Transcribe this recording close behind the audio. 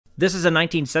This is a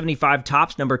 1975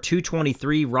 Topps number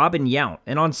 223 Robin Yount,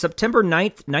 and on September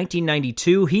 9th,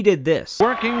 1992, he did this.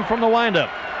 Working from the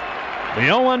windup. The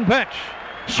 0-1 pitch.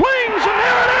 Swings, and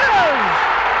there it is!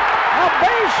 A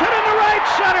base hit into right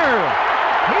center.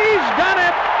 He's done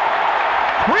it.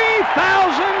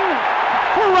 3,000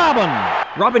 for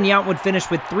Robin. Robin Yount would finish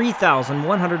with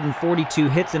 3,142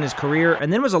 hits in his career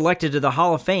and then was elected to the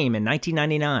Hall of Fame in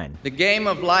 1999. The game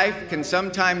of life can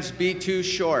sometimes be too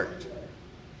short,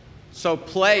 so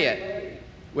play it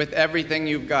with everything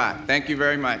you've got. Thank you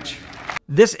very much.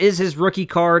 This is his rookie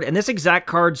card, and this exact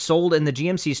card sold in the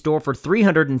GMC store for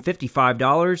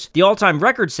 $355. The all-time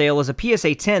record sale is a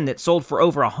PSA 10 that sold for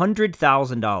over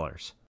 $100,000.